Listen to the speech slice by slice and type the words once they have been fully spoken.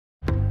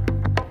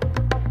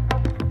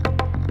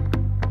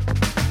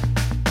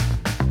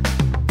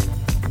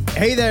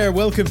Hey there,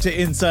 welcome to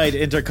Inside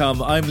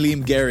Intercom. I'm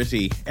Liam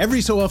Garrity.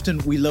 Every so often,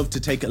 we love to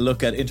take a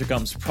look at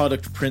Intercom's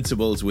product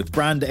principles with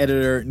brand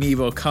editor Niamh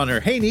O'Connor.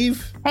 Hey, Niamh.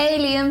 Hey,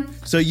 Liam.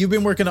 So you've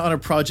been working on a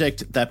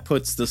project that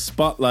puts the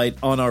spotlight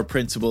on our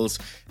principles,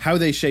 how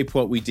they shape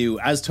what we do,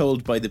 as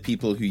told by the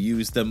people who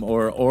use them,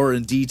 or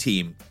R&D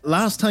team.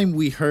 Last time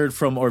we heard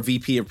from our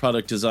VP of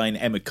Product Design,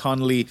 Emma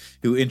Connolly,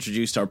 who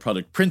introduced our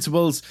product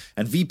principles,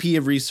 and VP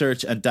of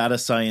Research and Data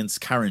Science,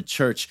 Karen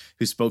Church,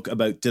 who spoke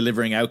about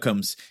delivering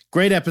outcomes.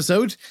 Great episode.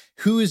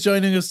 Who is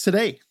joining us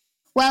today?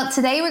 Well,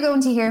 today we're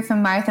going to hear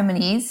from Martha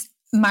Moniz.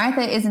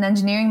 Martha is an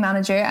engineering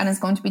manager and is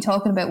going to be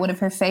talking about one of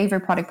her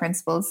favourite product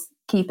principles,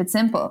 keep it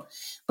simple.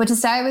 But to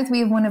start with, we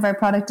have one of our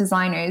product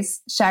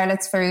designers,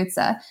 Charlotte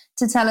Sferuzza,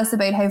 to tell us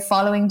about how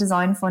following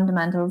design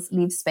fundamentals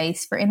leaves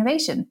space for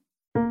innovation.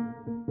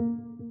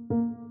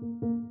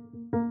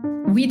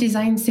 We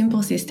design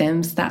simple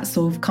systems that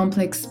solve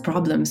complex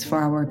problems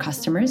for our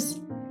customers.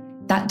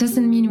 That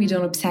doesn't mean we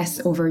don't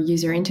obsess over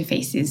user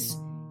interfaces.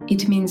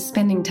 It means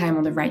spending time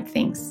on the right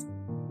things.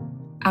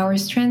 Our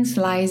strength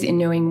lies in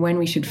knowing when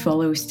we should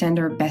follow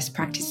standard best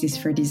practices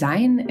for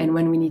design and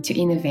when we need to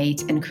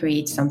innovate and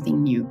create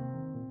something new.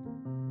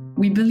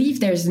 We believe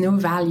there's no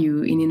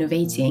value in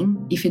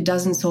innovating if it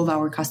doesn't solve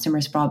our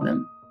customer's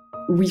problem.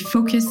 We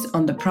focus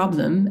on the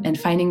problem and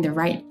finding the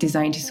right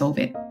design to solve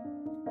it.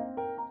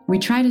 We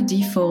try to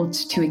default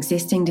to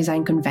existing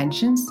design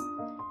conventions,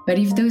 but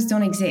if those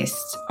don't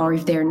exist, or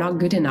if they're not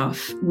good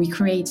enough, we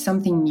create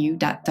something new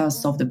that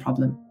does solve the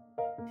problem.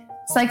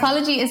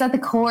 Psychology is at the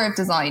core of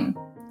design.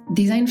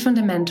 Design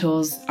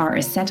fundamentals are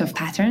a set of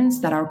patterns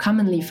that are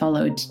commonly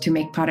followed to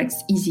make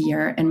products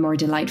easier and more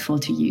delightful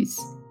to use.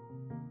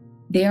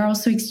 They are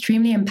also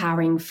extremely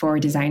empowering for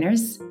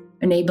designers,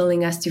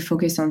 enabling us to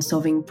focus on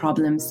solving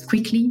problems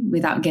quickly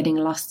without getting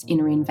lost in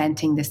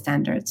reinventing the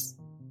standards.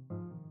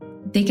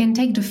 They can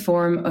take the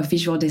form of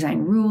visual design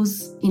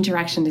rules,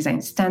 interaction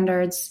design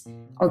standards,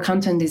 or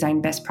content design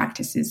best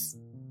practices.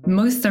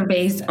 Most are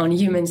based on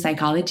human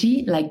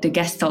psychology, like the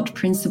Gestalt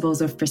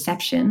principles of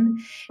perception,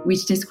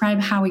 which describe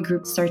how we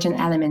group certain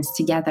elements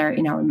together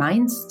in our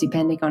minds,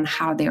 depending on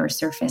how they are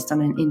surfaced on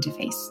an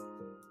interface.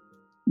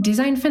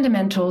 Design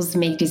fundamentals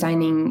make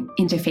designing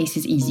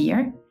interfaces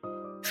easier.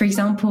 For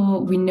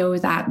example, we know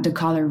that the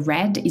color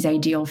red is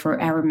ideal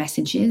for error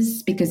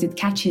messages because it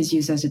catches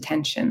users'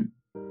 attention.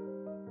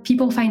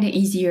 People find it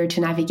easier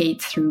to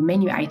navigate through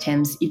menu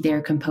items if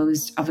they're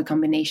composed of a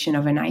combination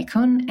of an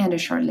icon and a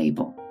short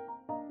label.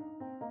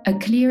 A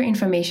clear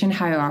information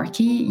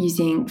hierarchy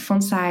using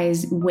font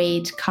size,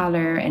 weight,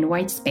 color, and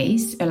white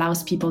space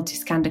allows people to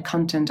scan the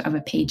content of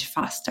a page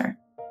faster.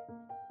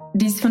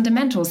 These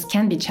fundamentals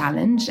can be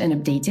challenged and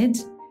updated.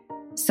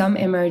 Some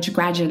emerge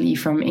gradually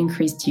from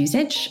increased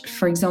usage.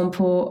 For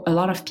example, a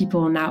lot of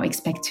people now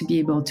expect to be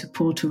able to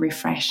pull to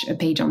refresh a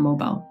page on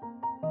mobile.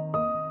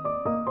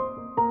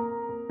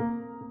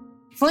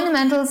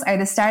 Fundamentals are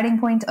the starting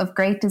point of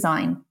great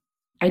design.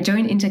 I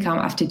joined Intercom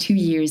after 2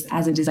 years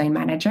as a design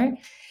manager,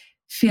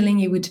 feeling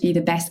it would be the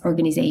best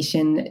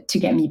organization to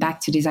get me back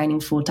to designing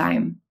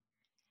full-time.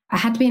 I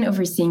had been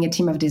overseeing a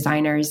team of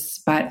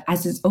designers, but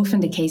as is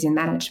often the case in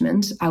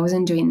management, I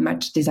wasn't doing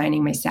much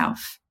designing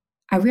myself.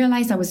 I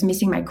realized I was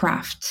missing my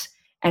craft,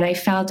 and I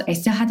felt I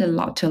still had a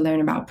lot to learn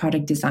about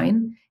product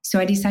design, so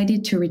I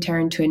decided to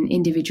return to an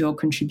individual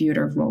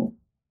contributor role.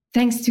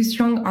 Thanks to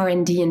strong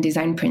R&D and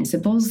design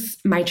principles,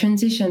 my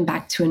transition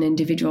back to an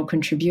individual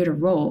contributor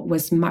role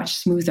was much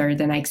smoother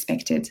than I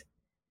expected.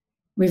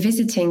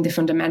 Revisiting the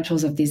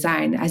fundamentals of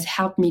design has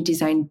helped me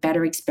design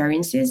better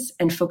experiences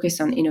and focus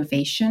on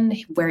innovation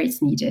where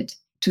it's needed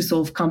to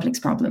solve complex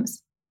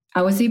problems.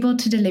 I was able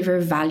to deliver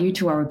value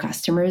to our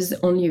customers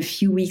only a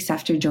few weeks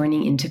after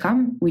joining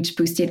Intercom, which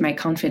boosted my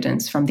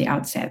confidence from the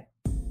outset.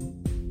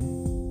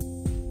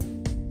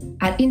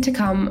 At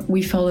Intercom,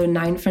 we follow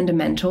 9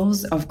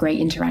 fundamentals of great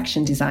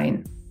interaction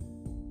design.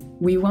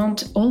 We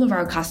want all of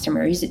our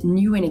customers,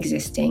 new and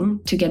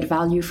existing, to get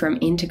value from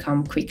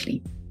Intercom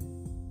quickly.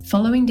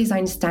 Following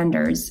design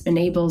standards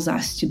enables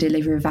us to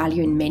deliver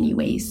value in many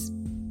ways.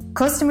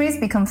 Customers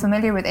become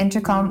familiar with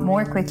Intercom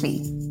more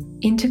quickly.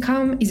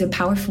 Intercom is a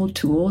powerful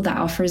tool that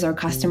offers our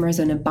customers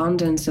an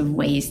abundance of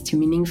ways to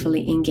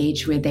meaningfully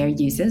engage with their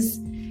users,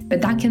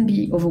 but that can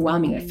be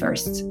overwhelming at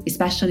first,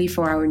 especially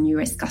for our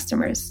newest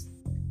customers.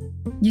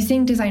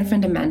 Using design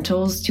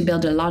fundamentals to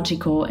build a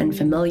logical and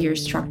familiar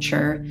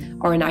structure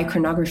or an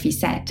iconography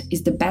set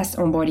is the best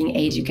onboarding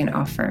aid you can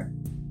offer.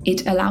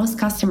 It allows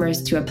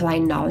customers to apply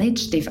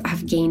knowledge they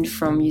have gained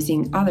from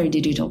using other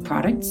digital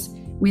products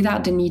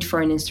without the need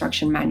for an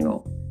instruction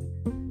manual.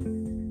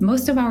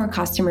 Most of our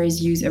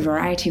customers use a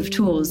variety of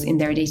tools in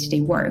their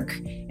day-to-day work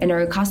and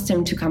are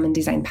accustomed to common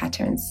design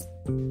patterns.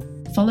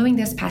 Following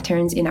these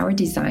patterns in our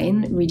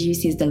design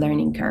reduces the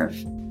learning curve.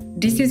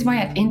 This is why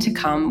at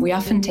Intercom, we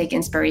often take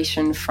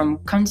inspiration from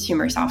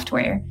consumer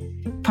software,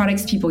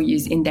 products people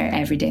use in their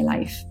everyday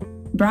life.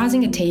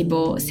 Browsing a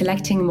table,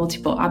 selecting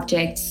multiple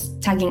objects,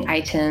 tagging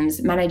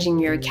items, managing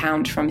your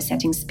account from a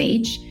settings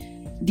page,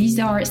 these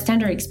are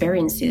standard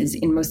experiences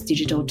in most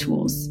digital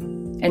tools.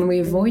 and we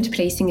avoid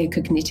placing a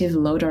cognitive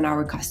load on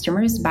our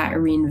customers by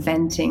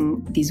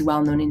reinventing these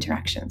well-known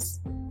interactions.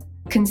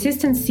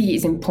 Consistency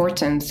is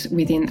important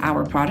within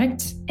our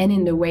product and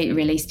in the way it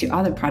relates to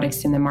other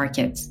products in the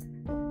market.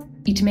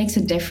 It makes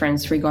a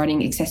difference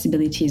regarding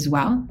accessibility as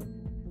well.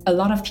 A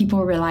lot of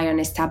people rely on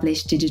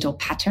established digital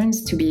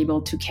patterns to be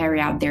able to carry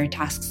out their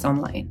tasks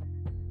online.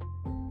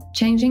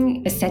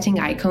 Changing a setting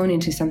icon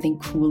into something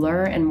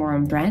cooler and more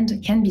on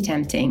brand can be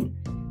tempting,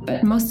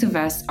 but most of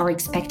us are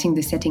expecting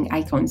the setting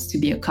icons to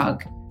be a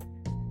cog.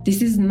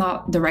 This is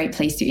not the right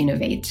place to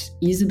innovate.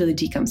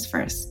 Usability comes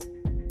first.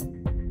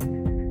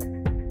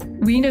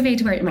 We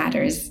innovate where it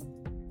matters.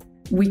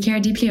 We care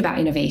deeply about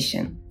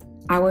innovation.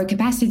 Our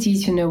capacity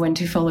to know when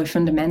to follow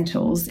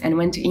fundamentals and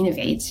when to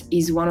innovate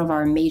is one of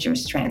our major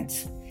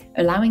strengths,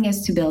 allowing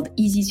us to build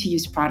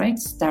easy-to-use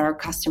products that our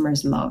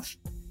customers love.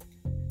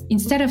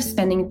 Instead of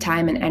spending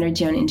time and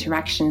energy on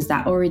interactions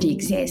that already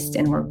exist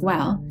and work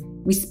well,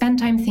 we spend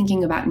time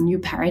thinking about new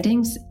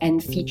paradigms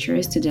and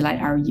features to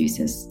delight our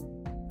users.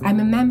 I'm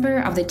a member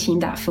of the team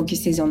that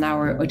focuses on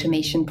our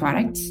automation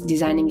products,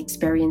 designing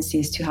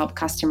experiences to help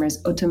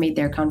customers automate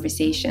their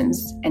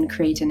conversations and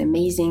create an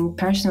amazing,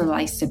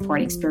 personalized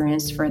support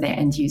experience for their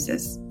end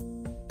users.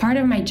 Part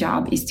of my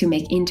job is to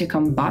make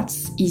Intercom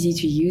bots easy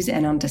to use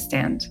and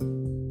understand.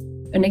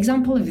 An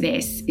example of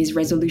this is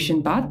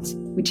Resolution Bot,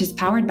 which is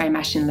powered by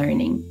machine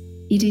learning.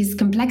 It is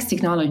complex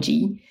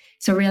technology,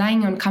 so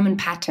relying on common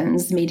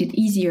patterns made it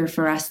easier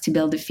for us to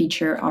build a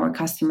feature our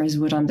customers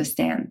would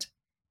understand.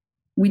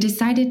 We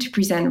decided to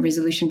present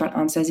Resolution Bot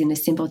answers in a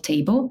simple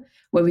table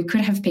where we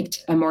could have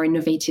picked a more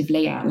innovative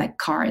layout like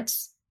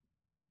cards.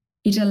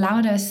 It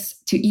allowed us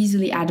to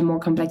easily add more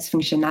complex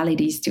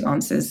functionalities to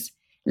answers,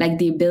 like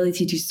the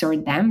ability to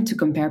sort them to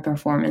compare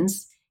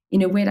performance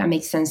in a way that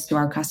makes sense to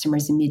our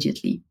customers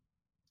immediately.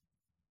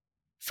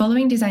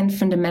 Following design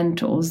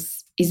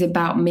fundamentals is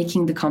about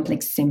making the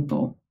complex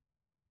simple.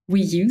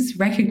 We use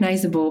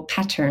recognizable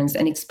patterns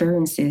and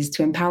experiences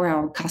to empower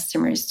our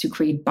customers to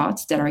create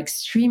bots that are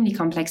extremely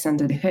complex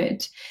under the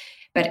hood.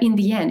 But in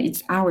the end,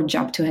 it's our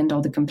job to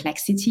handle the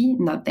complexity,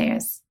 not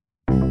theirs.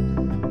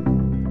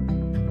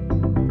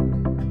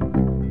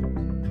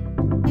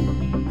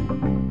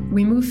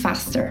 We move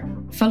faster.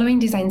 Following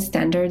design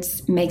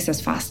standards makes us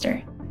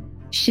faster.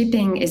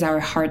 Shipping is our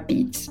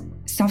heartbeat.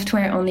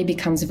 Software only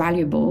becomes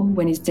valuable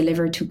when it's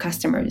delivered to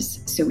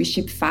customers. So we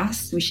ship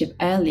fast, we ship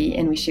early,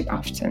 and we ship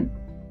often.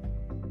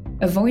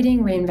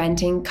 Avoiding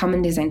reinventing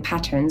common design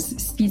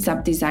patterns speeds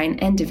up design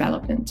and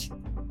development.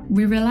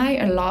 We rely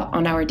a lot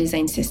on our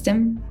design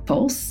system,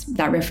 Pulse,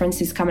 that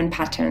references common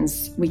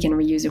patterns we can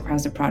reuse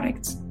across the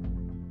product.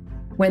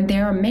 When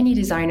there are many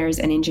designers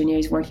and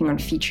engineers working on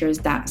features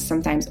that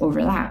sometimes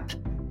overlap,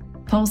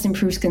 Pulse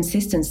improves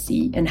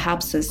consistency and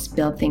helps us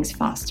build things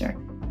faster.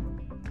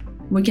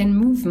 We can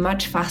move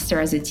much faster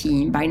as a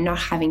team by not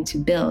having to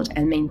build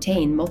and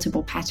maintain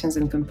multiple patterns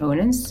and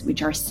components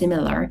which are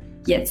similar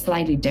yet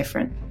slightly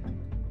different.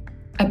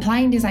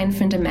 Applying design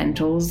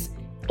fundamentals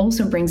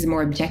also brings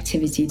more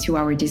objectivity to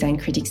our design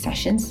critique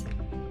sessions.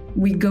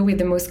 We go with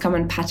the most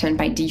common pattern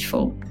by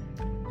default,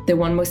 the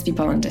one most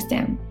people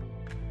understand.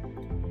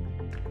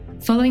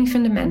 Following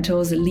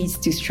fundamentals leads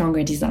to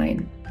stronger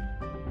design.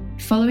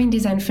 Following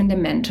design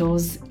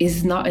fundamentals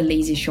is not a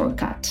lazy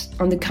shortcut.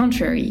 On the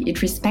contrary,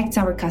 it respects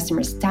our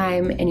customers'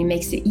 time and it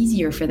makes it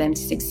easier for them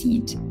to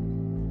succeed.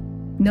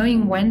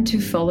 Knowing when to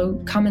follow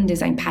common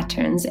design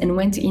patterns and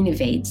when to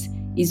innovate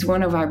is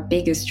one of our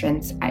biggest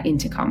strengths at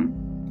Intercom.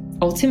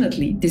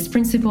 Ultimately, this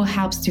principle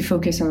helps to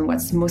focus on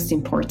what's most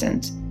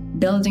important,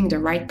 building the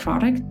right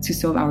product to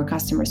solve our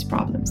customers'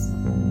 problems.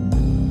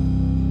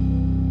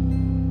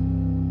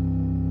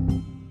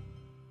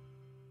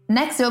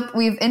 Next up,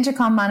 we have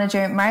Intercom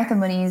manager Martha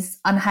Muniz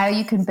on how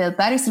you can build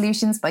better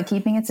solutions by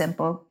keeping it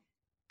simple.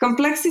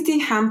 Complexity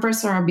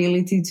hampers our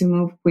ability to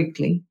move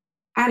quickly.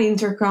 At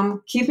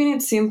Intercom, keeping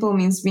it simple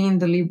means being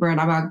deliberate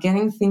about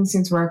getting things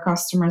into our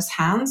customers'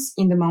 hands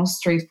in the most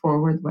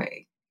straightforward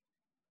way.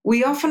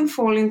 We often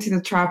fall into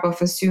the trap of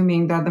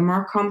assuming that the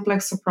more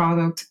complex a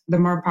product, the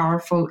more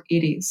powerful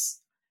it is.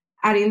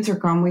 At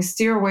Intercom, we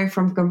steer away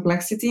from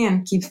complexity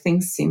and keep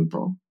things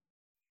simple.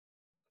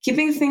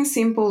 Keeping things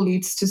simple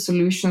leads to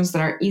solutions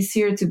that are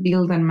easier to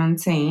build and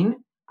maintain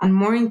and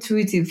more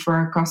intuitive for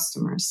our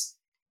customers.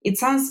 It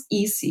sounds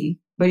easy,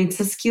 but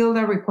it's a skill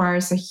that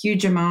requires a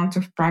huge amount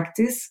of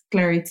practice,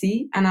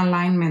 clarity, and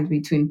alignment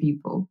between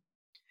people.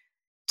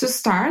 To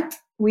start,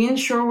 we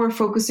ensure we're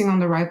focusing on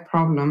the right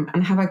problem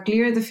and have a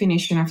clear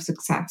definition of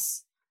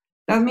success.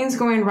 That means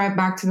going right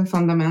back to the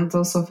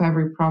fundamentals of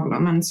every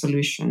problem and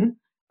solution,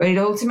 but it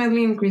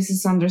ultimately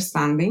increases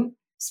understanding,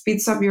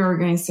 speeds up your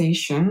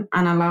organization,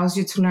 and allows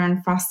you to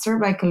learn faster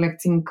by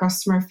collecting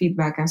customer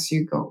feedback as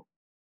you go.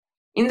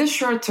 In the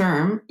short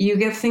term, you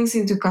get things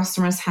into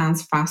customers'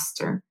 hands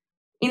faster.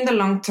 In the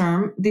long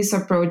term, this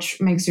approach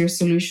makes your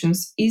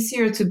solutions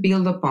easier to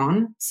build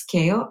upon,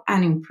 scale,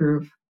 and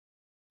improve.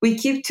 We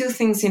keep two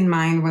things in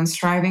mind when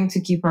striving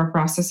to keep our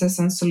processes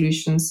and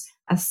solutions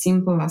as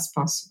simple as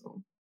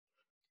possible.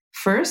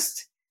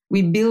 First,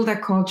 We build a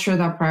culture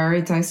that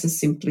prioritizes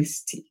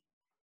simplicity.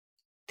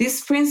 This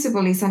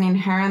principle is an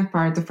inherent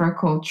part of our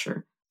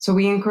culture, so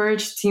we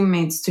encourage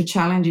teammates to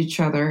challenge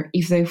each other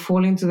if they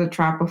fall into the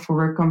trap of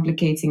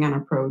overcomplicating an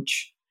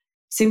approach.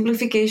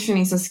 Simplification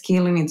is a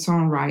skill in its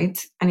own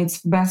right, and it's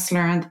best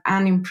learned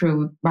and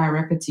improved by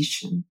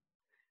repetition.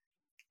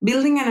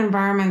 Building an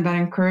environment that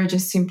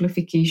encourages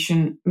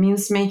simplification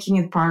means making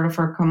it part of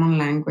our common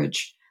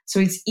language, so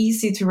it's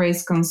easy to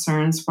raise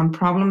concerns when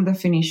problem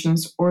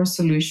definitions or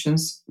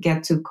solutions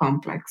get too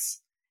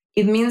complex.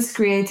 It means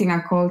creating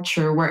a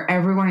culture where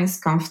everyone is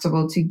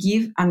comfortable to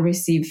give and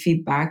receive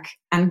feedback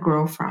and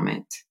grow from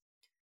it.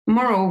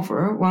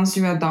 Moreover, once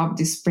you adopt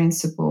this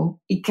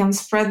principle, it can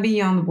spread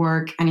beyond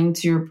work and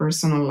into your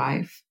personal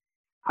life.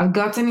 I've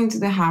gotten into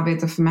the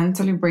habit of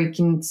mentally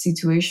breaking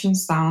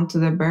situations down to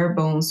the bare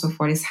bones of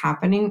what is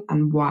happening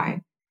and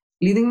why,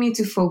 leading me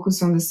to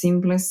focus on the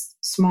simplest,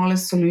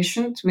 smallest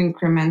solution to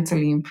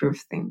incrementally improve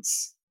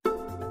things.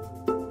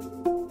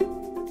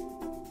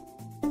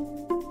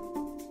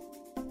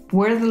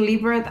 We're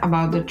deliberate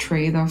about the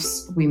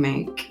trade-offs we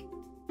make.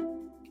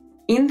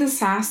 In the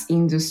SaaS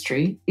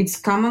industry, it's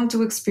common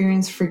to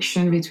experience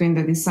friction between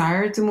the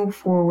desire to move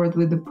forward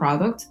with the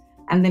product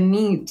and the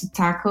need to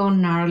tackle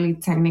gnarly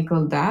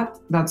technical debt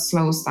that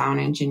slows down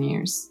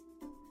engineers.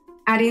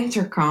 At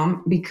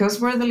Intercom,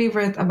 because we're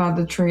deliberate about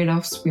the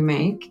trade-offs we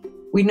make,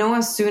 we know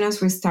as soon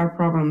as we start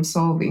problem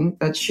solving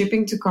that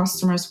shipping to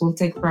customers will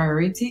take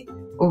priority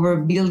over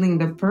building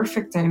the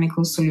perfect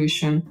technical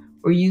solution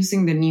or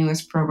using the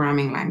newest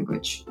programming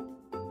language.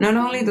 Not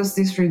only does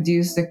this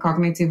reduce the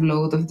cognitive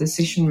load of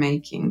decision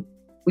making,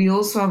 we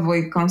also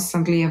avoid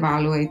constantly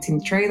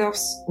evaluating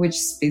trade-offs, which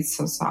speeds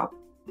us up.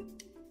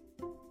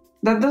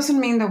 That doesn't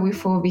mean that we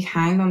fall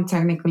behind on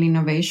technical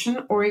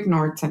innovation or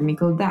ignore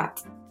technical debt.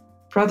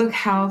 Product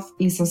health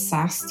is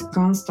assessed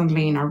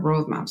constantly in our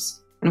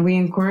roadmaps, and we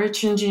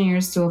encourage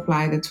engineers to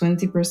apply the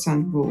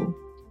 20% rule.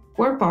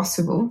 Where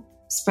possible,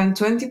 spend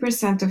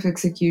 20% of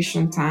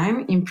execution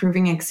time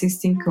improving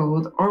existing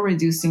code or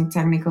reducing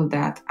technical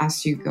debt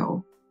as you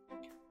go.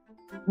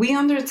 We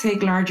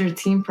undertake larger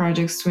team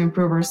projects to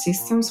improve our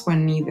systems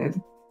when needed,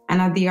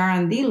 and at the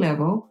R&D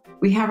level,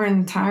 we have our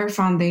entire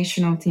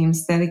foundational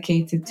teams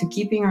dedicated to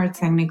keeping our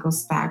technical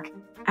stack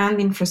and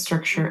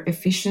infrastructure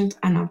efficient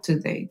and up to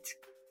date.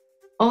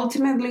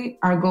 Ultimately,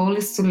 our goal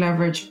is to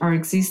leverage our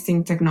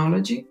existing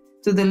technology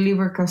to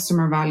deliver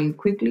customer value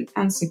quickly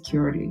and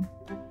securely.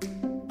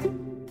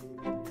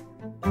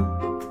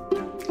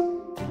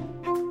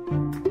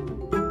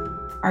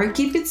 Our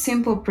Keep It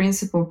Simple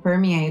principle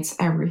permeates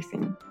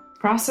everything: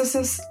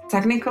 processes,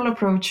 technical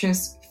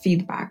approaches,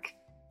 feedback,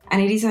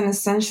 and it is an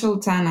essential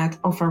tenet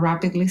of a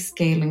rapidly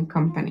scaling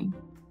company.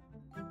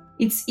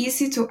 It's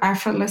easy to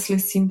effortlessly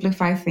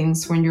simplify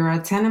things when you're a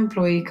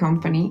 10-employee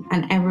company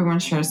and everyone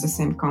shares the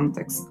same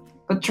context,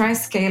 but try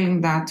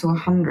scaling that to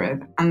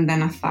 100 and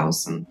then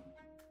 1,000.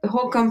 The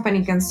whole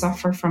company can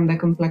suffer from the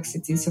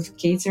complexities of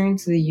catering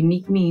to the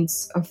unique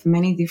needs of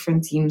many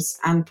different teams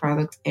and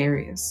product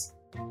areas.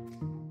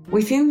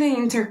 Within the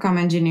Intercom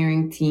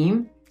engineering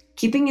team,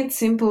 keeping it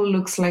simple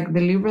looks like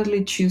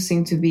deliberately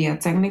choosing to be a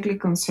technically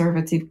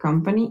conservative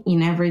company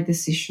in every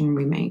decision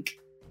we make.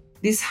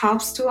 This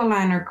helps to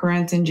align our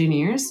current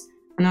engineers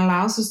and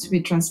allows us to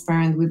be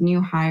transparent with new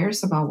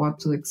hires about what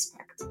to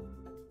expect.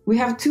 We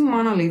have 2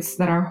 monoliths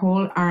that our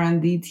whole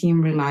R&D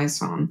team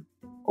relies on.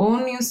 All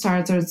new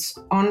starters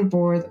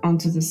onboard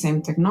onto the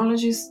same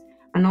technologies,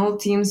 and all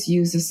teams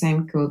use the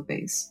same code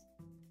base.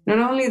 Not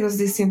only does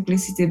this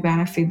simplicity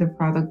benefit the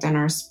product and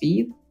our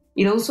speed,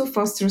 it also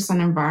fosters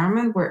an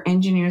environment where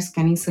engineers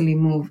can easily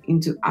move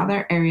into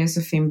other areas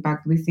of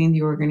impact within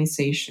the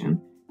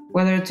organization,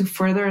 whether to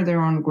further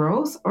their own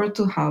growth or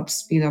to help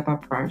speed up a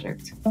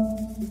project.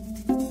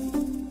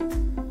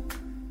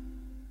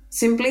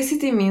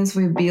 Simplicity means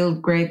we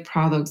build great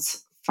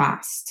products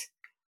fast.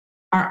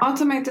 Our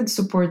automated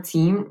support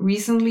team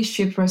recently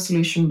shipped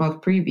Resolution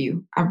Bot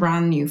Preview, a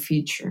brand new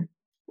feature.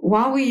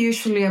 While we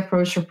usually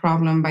approach a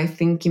problem by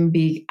thinking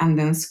big and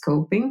then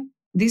scoping,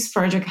 this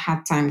project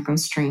had time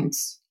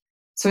constraints.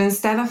 So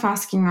instead of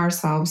asking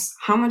ourselves,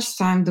 how much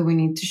time do we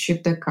need to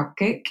ship the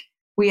cupcake?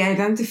 We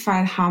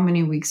identified how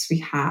many weeks we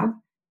had,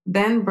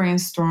 then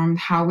brainstormed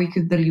how we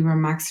could deliver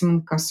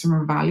maximum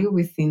customer value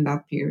within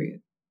that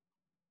period.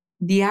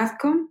 The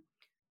outcome?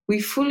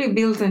 We fully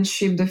built and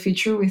shipped the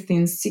feature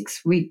within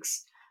 6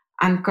 weeks,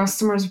 and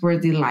customers were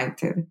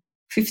delighted.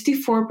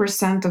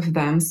 54% of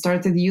them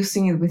started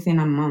using it within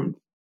a month.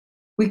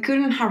 We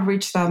couldn't have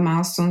reached that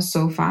milestone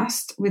so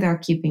fast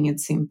without keeping it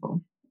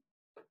simple.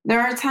 There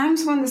are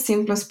times when the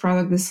simplest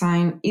product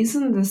design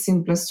isn't the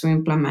simplest to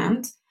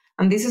implement,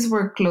 and this is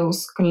where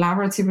close,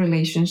 collaborative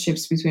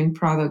relationships between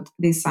product,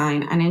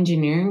 design, and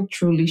engineering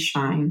truly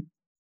shine.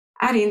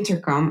 At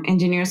Intercom,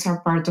 engineers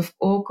are part of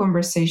all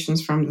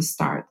conversations from the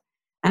start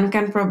and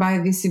can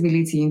provide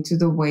visibility into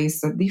the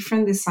ways that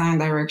different design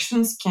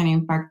directions can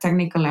impact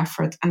technical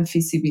effort and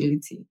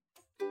feasibility.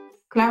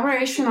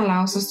 Collaboration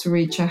allows us to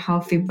reach a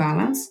healthy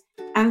balance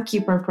and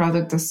keep our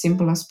product as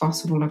simple as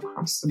possible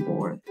across the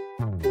board.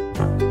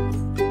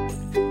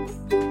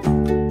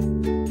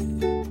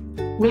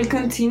 We'll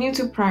continue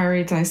to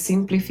prioritize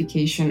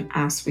simplification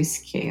as we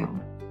scale.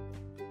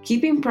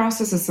 Keeping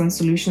processes and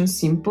solutions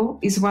simple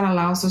is what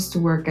allows us to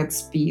work at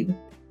speed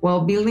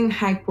while building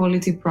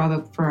high-quality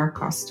product for our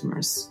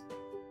customers.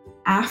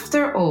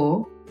 After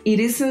all, it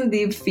isn't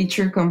the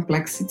feature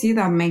complexity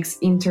that makes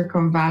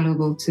Intercom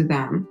valuable to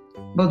them,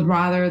 but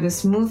rather the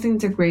smooth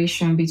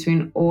integration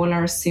between all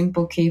our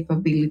simple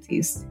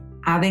capabilities,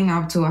 adding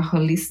up to a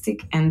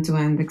holistic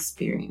end-to-end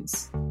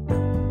experience.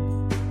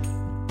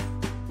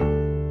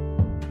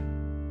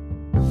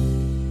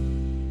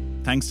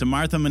 Thanks to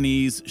Martha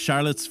Moniz,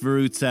 Charlotte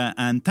Sverutza,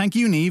 and thank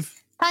you, Niamh.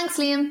 Thanks,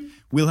 Liam.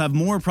 We'll have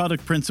more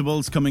product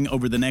principles coming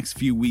over the next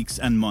few weeks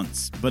and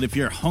months. But if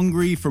you're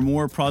hungry for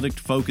more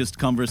product-focused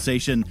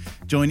conversation,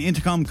 join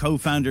Intercom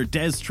co-founder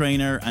Des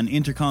Traynor and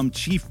Intercom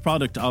Chief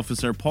Product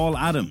Officer Paul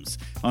Adams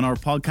on our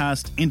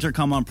podcast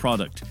Intercom on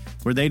Product,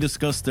 where they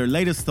discuss their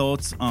latest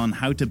thoughts on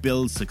how to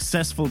build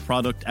successful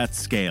product at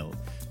scale.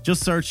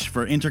 Just search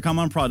for Intercom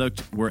on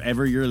Product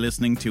wherever you're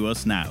listening to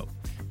us now.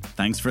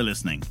 Thanks for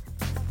listening.